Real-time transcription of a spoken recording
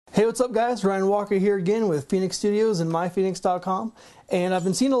Hey, what's up guys? Ryan Walker here again with Phoenix Studios and myphoenix.com, and I've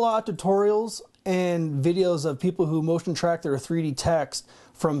been seeing a lot of tutorials and videos of people who motion track their 3D text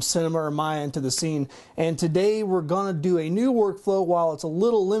from Cinema or Maya into the scene, and today we're going to do a new workflow. While it's a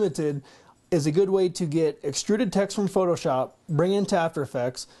little limited, is a good way to get extruded text from Photoshop, bring it into After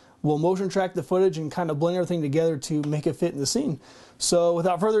Effects. We'll motion track the footage and kind of blend everything together to make it fit in the scene. So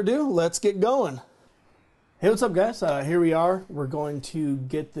without further ado, let's get going. Hey, what's up guys? Here we are. We're going to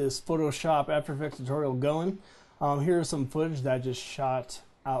get this Photoshop After Effects tutorial going. Here's some footage that I just shot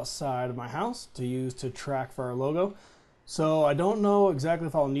outside of my house to use to track for our logo. So I don't know exactly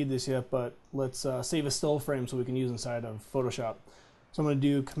if I'll need this yet, but let's save a still frame so we can use inside of Photoshop. So I'm going to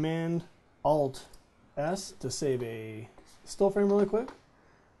do Command-Alt-S to save a still frame really quick.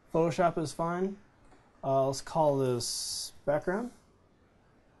 Photoshop is fine. Let's call this background.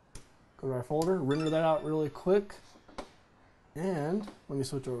 Go to our folder, render that out really quick, and let me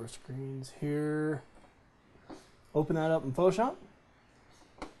switch over screens here. Open that up in Photoshop.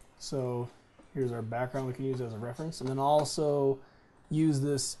 So here's our background we can use as a reference, and then also use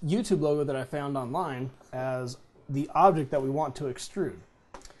this YouTube logo that I found online as the object that we want to extrude.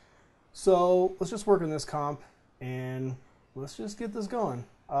 So let's just work on this comp and let's just get this going.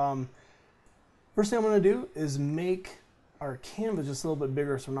 First thing I'm going to do is make our canvas just a little bit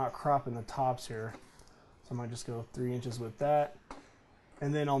bigger so we're not cropping the tops here. So I might just go 3 inches with that,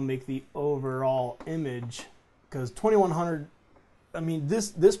 and then I'll make the overall image, because 2100, I mean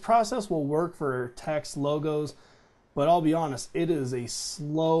this process will work for text, logos, but I'll be honest, it is a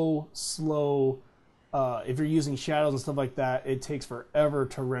slow if you're using shadows and stuff like that, it takes forever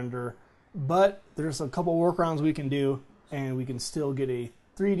to render. But there's a couple workarounds we can do, and we can still get a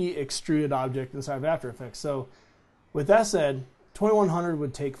 3D extruded object inside of After Effects. So with that said, 2100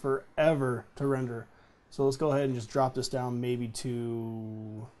 would take forever to render. So let's go ahead and just drop this down maybe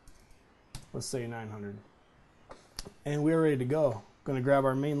to, let's say 900. And we're ready to go. Going to grab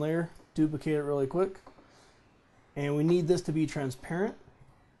our main layer, duplicate it really quick. And we need this to be transparent.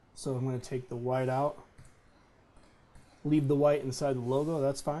 So I'm going to take the white out. Leave the white inside the logo,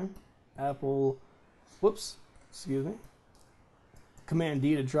 that's fine. Excuse me. Command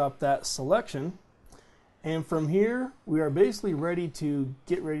D to drop that selection. And from here, we are basically ready to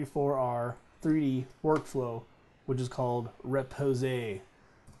get ready for our 3D workflow, which is called repose. I'm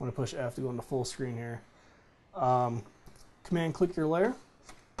going to push F to go into full screen here. Command click your layer,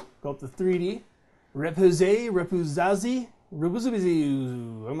 go up to 3D, repose. I'm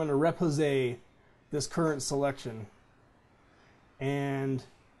going to repose this current selection. And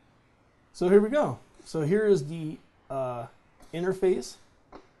so here we go. So here is the interface.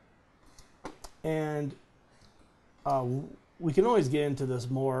 And we can always get into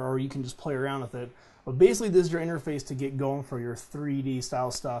this more, or you can just play around with it. But basically, this is your interface to get going for your 3D style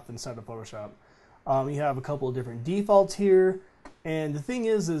stuff inside of Photoshop. You have a couple of different defaults here, and the thing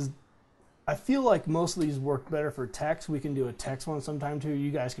is I feel like most of these work better for text. We can do a text one sometime too. You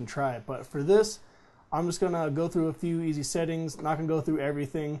guys can try it, but for this, I'm just gonna go through a few easy settings. Not gonna go through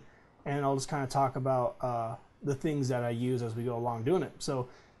everything, and I'll just kind of talk about the things that I use as we go along doing it. So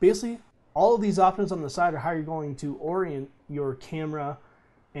basically, all of these options on the side are how you're going to orient your camera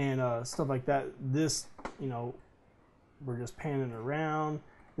and stuff like that. This, we're just panning around.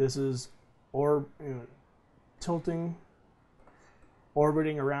 This is tilting,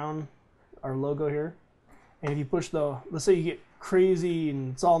 orbiting around our logo here. And if you push let's say you get crazy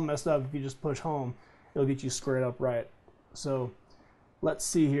and it's all messed up, if you just push home, it'll get you squared up right. So let's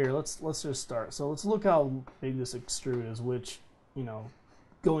see here. Let's just start. So let's look how big this extrude is, which,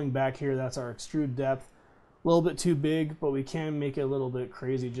 going back here, that's our extrude depth. A little bit too big, but we can make it a little bit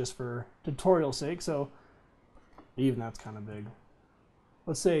crazy just for tutorial sake. So even that's kind of big.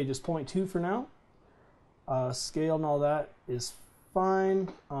 Let's say just 0.2 for now. Scale and all that is fine.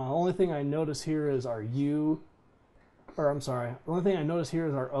 Only thing I notice here is our U, or I'm sorry, the only thing I notice here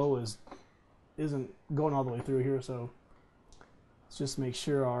is our O isn't going all the way through here. So let's just make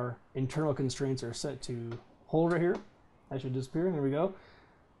sure our internal constraints are set to hold right here. That should disappear. There we go.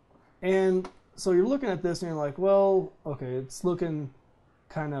 And so you're looking at this and you're like, well, okay, it's looking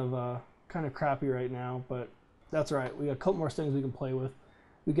kind of crappy right now, but that's all right. We got a couple more things we can play with.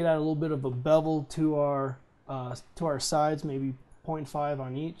 We could add a little bit of a bevel to our sides, maybe 0.5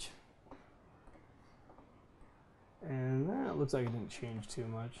 on each. And that looks like it didn't change too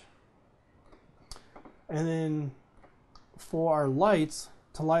much. And then for our lights,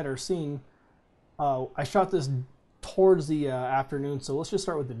 to light our scene, I shot this towards the afternoon, so let's just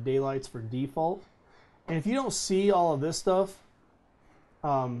start with the daylights for default. And if you don't see all of this stuff,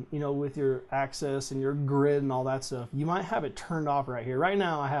 you know, with your access and your grid and all that stuff, you might have it turned off right here. Right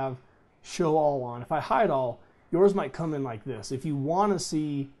now I have show all on. If I hide all, yours might come in like this. If you want to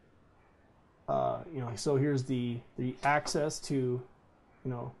see, you know, so here's the access to,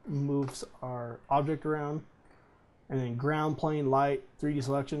 you know, moves our object around, and then ground, plane, light, 3D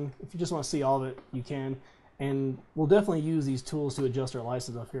selection. If you just want to see all of it, you can. And we'll definitely use these tools to adjust our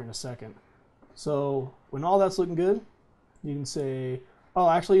license up here in a second. So when all that's looking good, you can say, oh,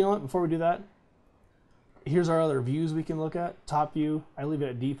 actually, you know what, before we do that, here's our other views we can look at. Top view, I leave it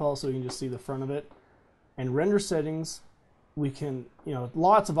at default so you can just see the front of it. And render settings, we can, you know,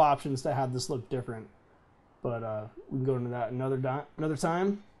 lots of options to have this look different. But we can go into that another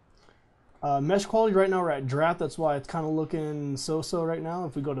time. Mesh quality, right now we're at draft, that's why it's kind of looking so-so right now.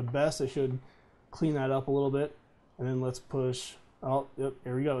 If we go to best, it should clean that up a little bit. And then let's push, oh, yep,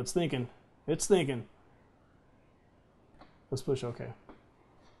 here we go, it's thinking. It's thinking. Let's push OK.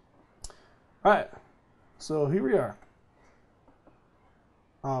 All right, so here we are.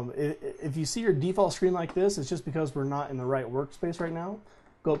 If you see your default screen like this, it's just because we're not in the right workspace right now.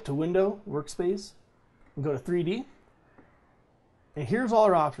 Go up to Window, Workspace, and go to 3D. And here's all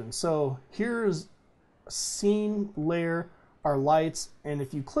our options. So here's scene, layer, our lights, and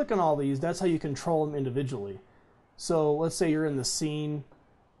if you click on all these, that's how you control them individually. So let's say you're in the scene,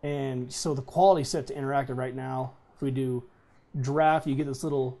 and so the quality set to interactive right now. If we do draft, you get this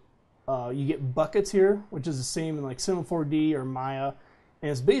little, you get buckets here, which is the same in like Cinema 4D or Maya, and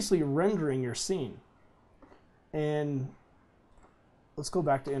it's basically rendering your scene. And let's go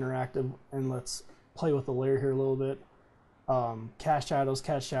back to interactive and let's play with the layer here a little bit. Cast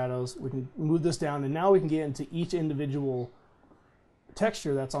shadows. We can move this down, and now we can get into each individual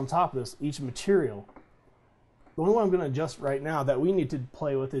texture that's on top of this, each material. The only one I'm going to adjust right now that we need to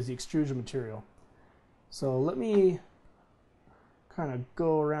play with is the extrusion material. So let me kind of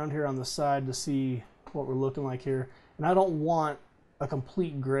go around here on the side to see what we're looking like here. And I don't want a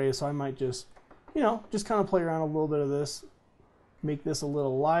complete gray, so I might just, you know, just kind of play around a little bit of this, make this a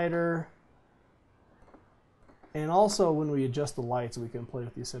little lighter. And also when we adjust the lights, we can play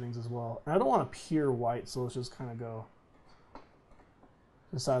with these settings as well. And I don't want a pure white, so let's just kind of go to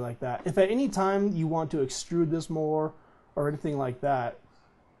the side like that. If at any time you want to extrude this more or anything like that,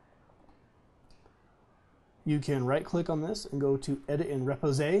 you can right click on this and go to edit and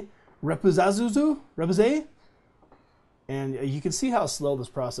repose, and you can see how slow this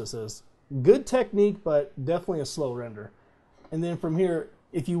process is. Good technique, but definitely a slow render. And then from here,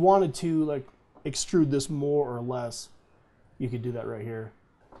 if you wanted to like extrude this more or less, you could do that right here.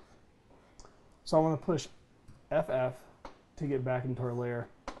 So I want to push FF to get back into our layer,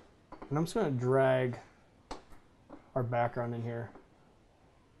 and I'm just going to drag our background in here.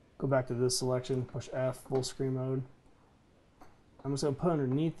 Go back to this selection, push F, full screen mode. I'm just going to put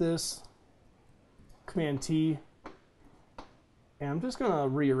underneath this, Command T, and I'm just going to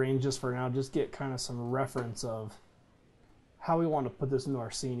rearrange this for now, just get kind of some reference of how we want to put this into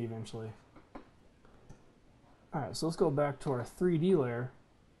our scene eventually. Alright, so let's go back to our 3D layer,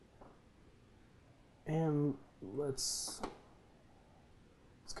 and let's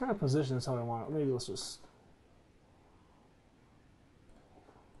kind of position this how I want it. Maybe let's just,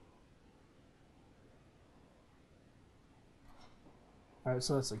 alright,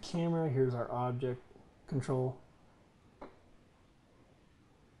 so that's the camera, here's our object control.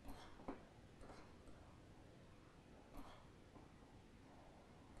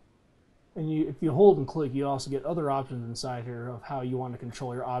 And if you hold and click, you also get other options inside here of how you want to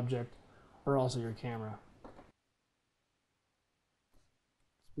control your object or also your camera.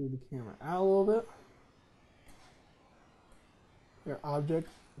 Let's move the camera out a little bit. Your object,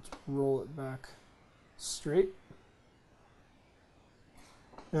 let's roll it back straight.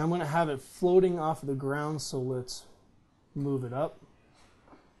 And I'm going to have it floating off of the ground, so let's move it up.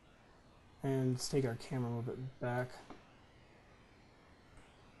 And let's take our camera a little bit back.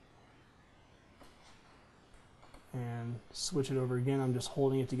 And switch it over again. I'm just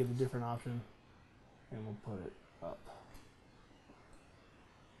holding it to get a different option, and we'll put it up.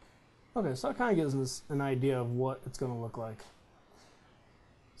 Okay, so that kind of gives us an idea of what it's going to look like.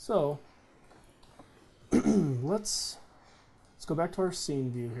 So let's go back to our scene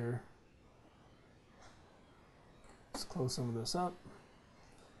view here. Let's close some of this up.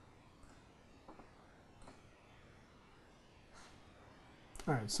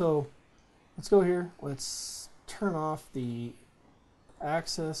 All right, so let's go here. Let's turn off the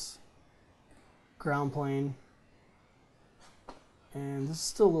axis, ground plane, and this is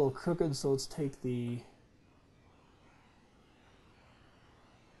still a little crooked, so let's take the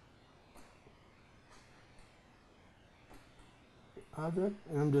object,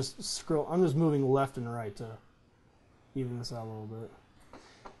 and I'm just moving left and right to even this out a little bit.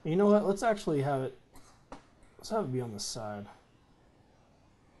 And you know what? Let's actually have it. Let's have it be on the side.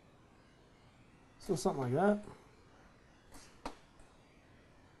 So something like that.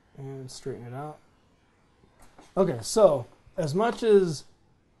 And straighten it out. Okay, so as much as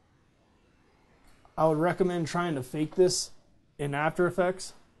I would recommend trying to fake this in After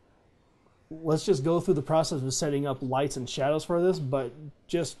Effects, let's just go through the process of setting up lights and shadows for this. But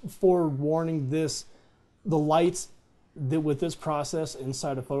just forewarning, the lights with this process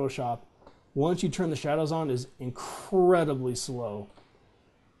inside of Photoshop, once you turn the shadows on, is incredibly slow.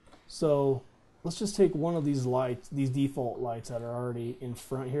 So let's just take one of these lights, these default lights that are already in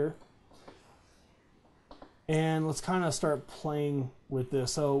front here, and let's kind of start playing with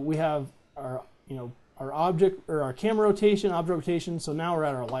this. So we have our, our object, or our camera rotation, object rotation. So now we're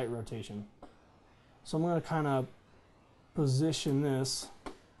at our light rotation. So I'm going to kind of position this,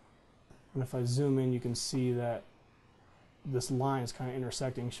 and if I zoom in, you can see that this line is kind of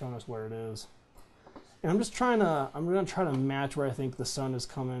intersecting, showing us where it is. And I'm going to try to match where I think the sun is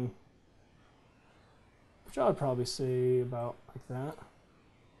coming, which I would probably say about like that.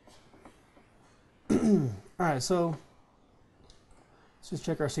 Alright, so let's just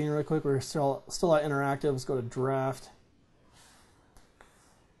check our scene really quick. We're still at interactive. Let's go to draft.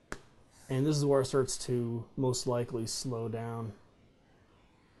 And this is where it starts to most likely slow down.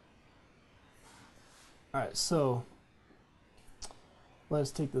 Alright, so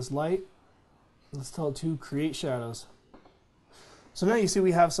let's take this light. Let's tell it to create shadows. So now you see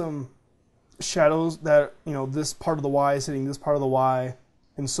we have some shadows that, this part of the Y is hitting this part of the Y,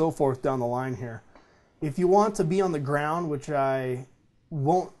 and so forth down the line here. If you want to be on the ground, which I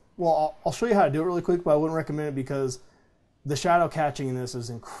won't, well, I'll show you how to do it really quick, but I wouldn't recommend it because the shadow catching in this is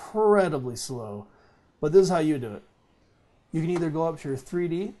incredibly slow. But this is how you do it. You can either go up to your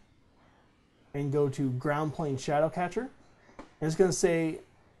 3D and go to ground plane shadow catcher, and it's going to say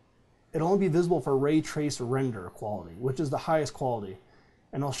it'll only be visible for ray trace render quality, which is the highest quality.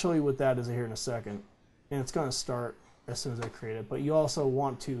 And I'll show you what that is here in a second. And it's going to start as soon as I create it. But you also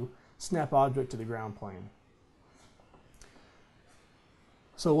want to snap object to the ground plane.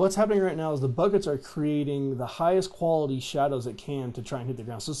 So what's happening right now is the buckets are creating the highest quality shadows it can to try and hit the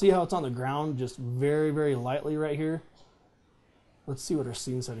ground. So see how it's on the ground just very, very lightly right here? Let's see what our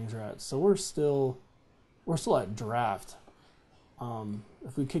scene settings are at. So we're still at draft.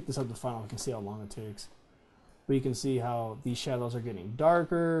 If we kick this up to final, we can see how long it takes. But you can see how these shadows are getting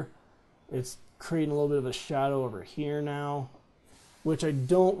darker. It's creating a little bit of a shadow over here now, which I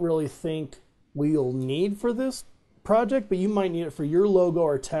don't really think we'll need for this project, but you might need it for your logo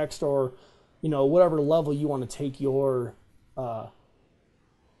or text, or whatever level you want to take your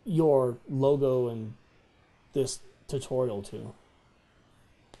logo and this tutorial to.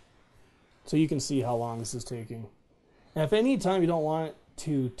 So you can see how long this is taking. And if any time you don't want it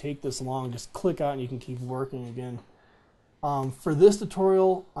to take this long, just click out and you can keep working again. For this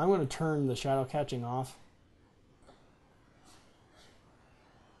tutorial, I'm going to turn the shadow catching off.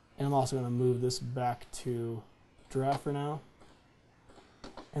 And I'm also going to move this back to draft for now.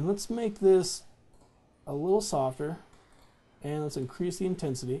 And let's make this a little softer. And let's increase the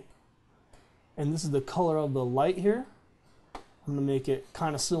intensity. And this is the color of the light here. I'm going to make it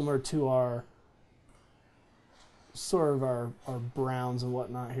kind of similar to our browns and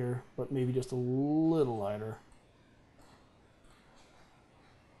whatnot here, but maybe just a little lighter.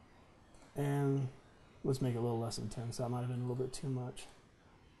 And let's make it a little less intense. That might have been a little bit too much.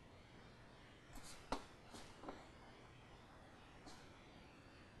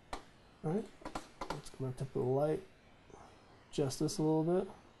 Alright, let's go back up to the light, adjust this a little bit.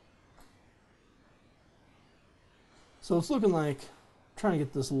 So it's looking like I'm trying to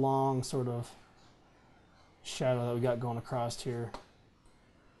get this long sort of shadow that we got going across here.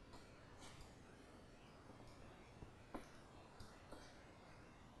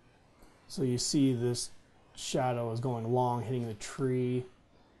 So you see this shadow is going long, hitting the tree.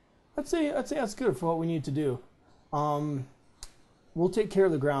 I'd say that's good for what we need to do. We'll take care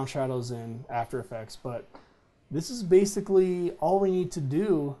of the ground shadows in After Effects, but this is basically all we need to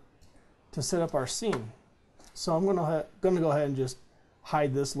do to set up our scene. So I'm gonna go ahead and just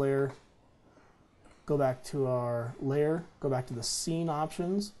hide this layer, go back to our layer, go back to the scene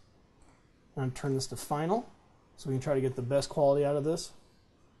options, and turn this to final, so we can try to get the best quality out of this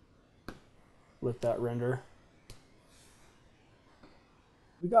with that render.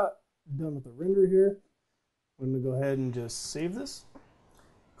 We got done with the render here. I'm going to go ahead and just save this.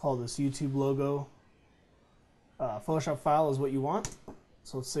 Call this YouTube logo. Photoshop file is what you want.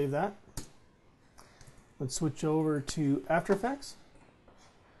 So let's save that. Let's switch over to After Effects.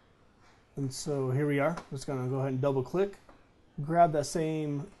 And so here we are. I'm just gonna go ahead and double click, grab that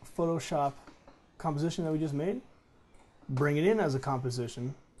same Photoshop composition that we just made, bring it in as a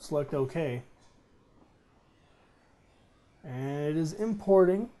composition, select OK, and it is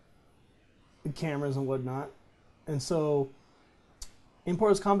importing the cameras and whatnot. And so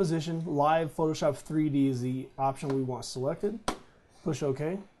import as composition, live Photoshop 3D is the option we want selected. Push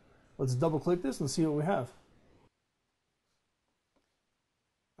OK. Let's double click this and see what we have.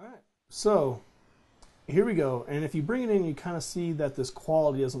 Alright, so here we go. And if you bring it in, you kind of see that this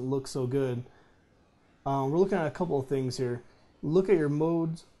quality doesn't look so good. We're looking at a couple of things here. Look at your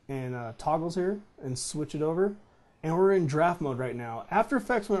modes and toggles here and switch it over. And we're in draft mode right now. After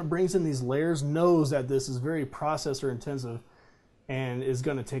Effects, when it brings in these layers, knows that this is very processor intensive and is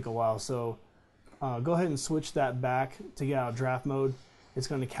going to take a while. So go ahead and switch that back to get out of draft mode. It's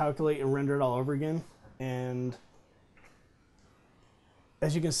going to calculate and render it all over again. And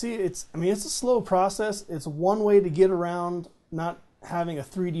as you can see, it's a slow process. It's one way to get around not having a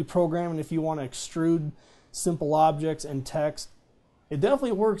 3D program, and if you want to extrude simple objects and text, it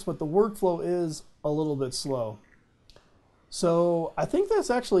definitely works, but the workflow is a little bit slow. So I think that's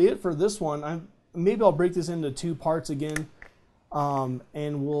actually it for this one. Maybe I'll break this into 2 parts again,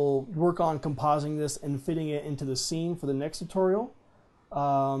 and we'll work on compositing this and fitting it into the scene for the next tutorial.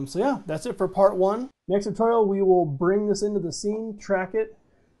 So yeah, that's it for part 1. Next tutorial, we will bring this into the scene, track it,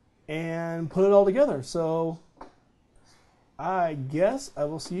 and put it all together. So I guess I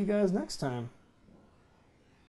will see you guys next time.